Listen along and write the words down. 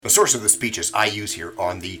The source of the speeches I use here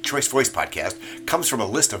on the Choice Voice podcast comes from a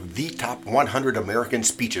list of the top 100 American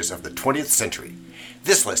speeches of the 20th century.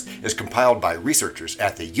 This list is compiled by researchers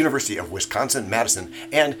at the University of Wisconsin-Madison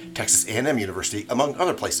and Texas A&M University, among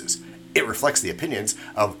other places. It reflects the opinions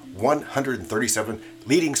of 137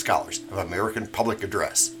 leading scholars of American public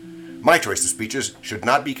address. My choice of speeches should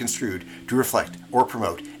not be construed to reflect or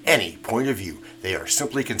promote any point of view. They are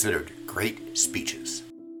simply considered great speeches.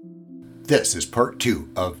 This is part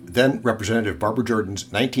 2 of then Representative Barbara Jordan's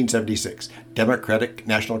 1976 Democratic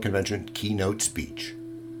National Convention keynote speech.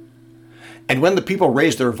 And when the people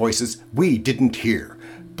raised their voices, we didn't hear.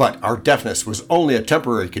 But our deafness was only a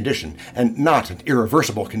temporary condition and not an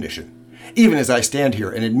irreversible condition. Even as I stand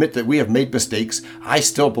here and admit that we have made mistakes, I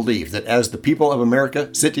still believe that as the people of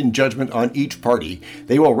America sit in judgment on each party,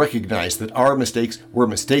 they will recognize that our mistakes were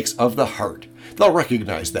mistakes of the heart. They'll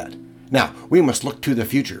recognize that. Now, we must look to the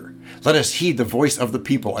future. Let us heed the voice of the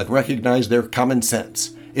people and recognize their common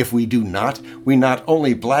sense. If we do not, we not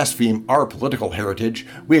only blaspheme our political heritage,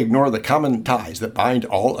 we ignore the common ties that bind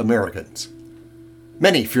all Americans.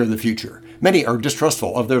 Many fear the future. Many are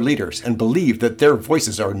distrustful of their leaders and believe that their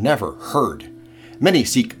voices are never heard. Many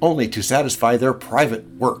seek only to satisfy their private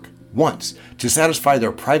work, wants, to satisfy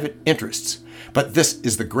their private interests. But this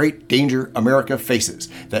is the great danger America faces,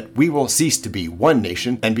 that we will cease to be one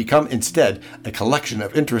nation and become instead a collection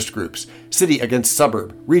of interest groups, city against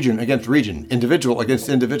suburb, region against region, individual against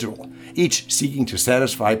individual, each seeking to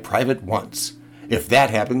satisfy private wants. If that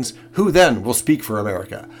happens, who then will speak for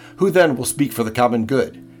America? Who then will speak for the common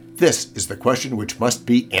good? This is the question which must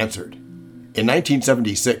be answered. In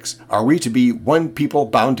 1976, are we to be one people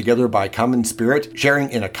bound together by common spirit, sharing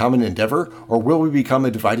in a common endeavor, or will we become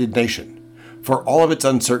a divided nation? For all of its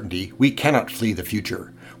uncertainty, we cannot flee the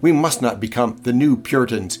future. We must not become the new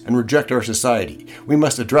Puritans and reject our society. We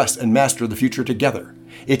must address and master the future together.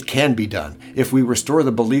 It can be done if we restore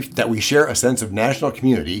the belief that we share a sense of national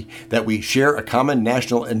community, that we share a common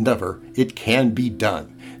national endeavor. It can be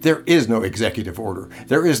done. There is no executive order.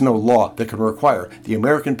 There is no law that can require the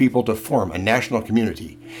American people to form a national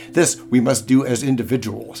community. This we must do as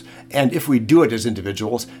individuals. And if we do it as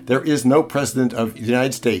individuals, there is no president of the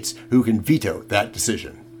United States who can veto that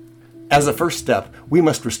decision. As a first step, we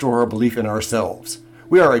must restore our belief in ourselves.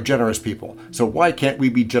 We are a generous people, so why can't we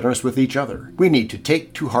be generous with each other? We need to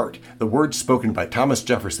take to heart the words spoken by Thomas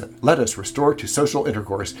Jefferson. Let us restore to social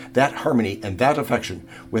intercourse that harmony and that affection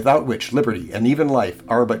without which liberty and even life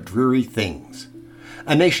are but dreary things.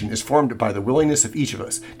 A nation is formed by the willingness of each of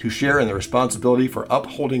us to share in the responsibility for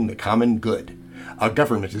upholding the common good. A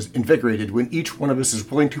government is invigorated when each one of us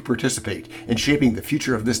is willing to participate in shaping the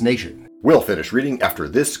future of this nation. We'll finish reading after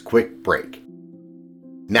this quick break.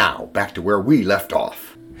 Now, back to where we left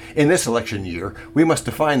off. In this election year, we must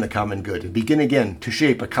define the common good and begin again to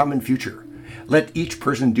shape a common future. Let each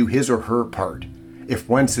person do his or her part. If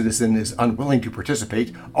one citizen is unwilling to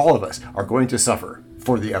participate, all of us are going to suffer.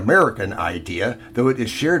 For the American idea, though it is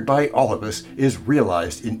shared by all of us, is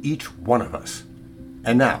realized in each one of us.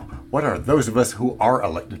 And now, what are those of us who are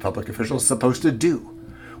elected public officials supposed to do?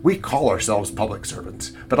 We call ourselves public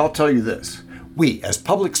servants, but I'll tell you this. We, as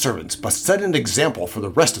public servants, must set an example for the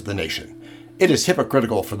rest of the nation. It is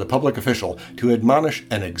hypocritical for the public official to admonish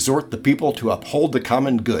and exhort the people to uphold the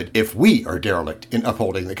common good if we are derelict in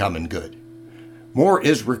upholding the common good. More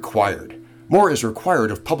is required. More is required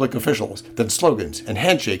of public officials than slogans and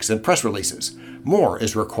handshakes and press releases. More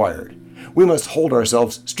is required. We must hold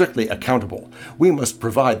ourselves strictly accountable. We must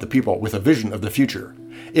provide the people with a vision of the future.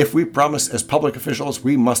 If we promise as public officials,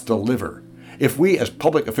 we must deliver. If we as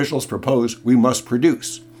public officials propose, we must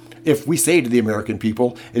produce. If we say to the American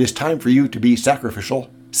people, it is time for you to be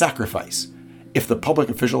sacrificial, sacrifice. If the public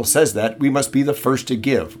official says that, we must be the first to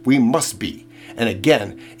give. We must be. And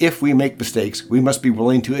again, if we make mistakes, we must be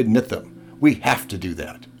willing to admit them. We have to do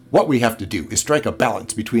that. What we have to do is strike a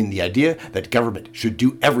balance between the idea that government should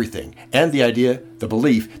do everything and the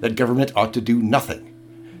belief that government ought to do nothing.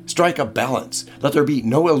 Strike a balance. Let there be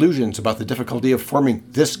no illusions about the difficulty of forming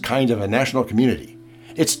this kind of a national community.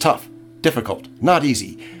 It's tough, difficult, not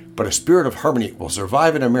easy, but a spirit of harmony will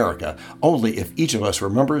survive in America only if each of us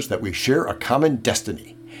remembers that we share a common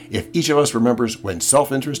destiny. If each of us remembers when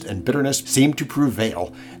self-interest and bitterness seem to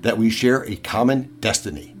prevail, that we share a common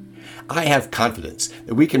destiny. I have confidence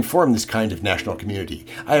that we can form this kind of national community.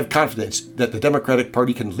 I have confidence that the Democratic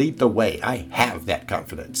Party can lead the way. I have that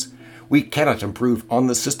confidence. We cannot improve on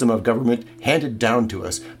the system of government handed down to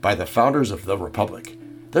us by the founders of the Republic.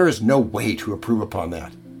 There is no way to improve upon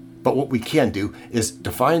that. But what we can do is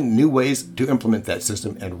define new ways to implement that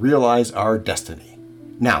system and realize our destiny.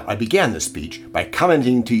 Now, I began this speech by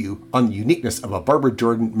commenting to you on the uniqueness of a Barbara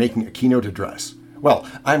Jordan making a keynote address. Well,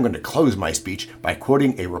 I'm going to close my speech by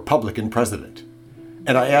quoting a Republican president.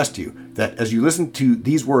 And I asked you that as you listen to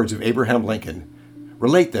these words of Abraham Lincoln,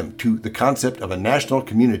 relate them to the concept of a national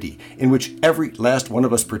community in which every last one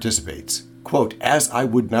of us participates. Quote, "As I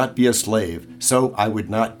would not be a slave, so I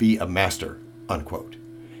would not be a master," unquote.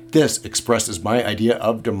 This expresses my idea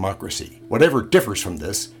of democracy. Whatever differs from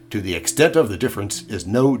this, to the extent of the difference, is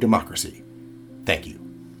no democracy. Thank you.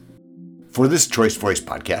 For this Choice Voice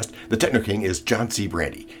podcast, the Techno-King is John C.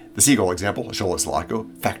 Brandy. The Seagull example, Shola Salako.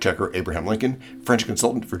 Fact-checker, Abraham Lincoln. French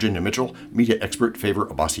consultant, Virginia Mitchell. Media expert, Favor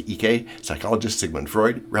Abbasi Ike. Psychologist, Sigmund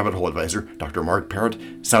Freud. Rabbit Hole advisor, Dr. Mark Parrott.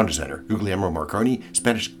 Sound designer, Guglielmo Marconi.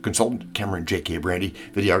 Spanish consultant, Cameron J.K. Brandy.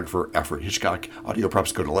 Videographer, Alfred Hitchcock. Audio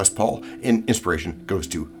props go to Les Paul. And inspiration goes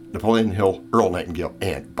to Napoleon Hill, Earl Nightingale,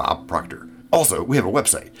 and Bob Proctor. Also, we have a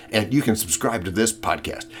website, and you can subscribe to this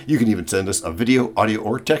podcast. You can even send us a video, audio,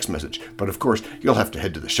 or text message. But of course, you'll have to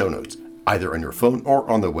head to the show notes, either on your phone or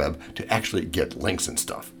on the web, to actually get links and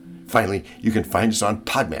stuff. Finally, you can find us on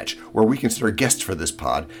Podmatch, where we consider guests for this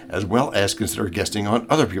pod, as well as consider guesting on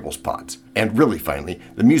other people's pods. And really, finally,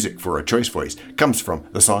 the music for A Choice Voice comes from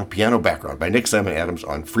the song Piano Background by Nick Simon Adams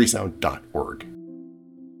on freesound.org.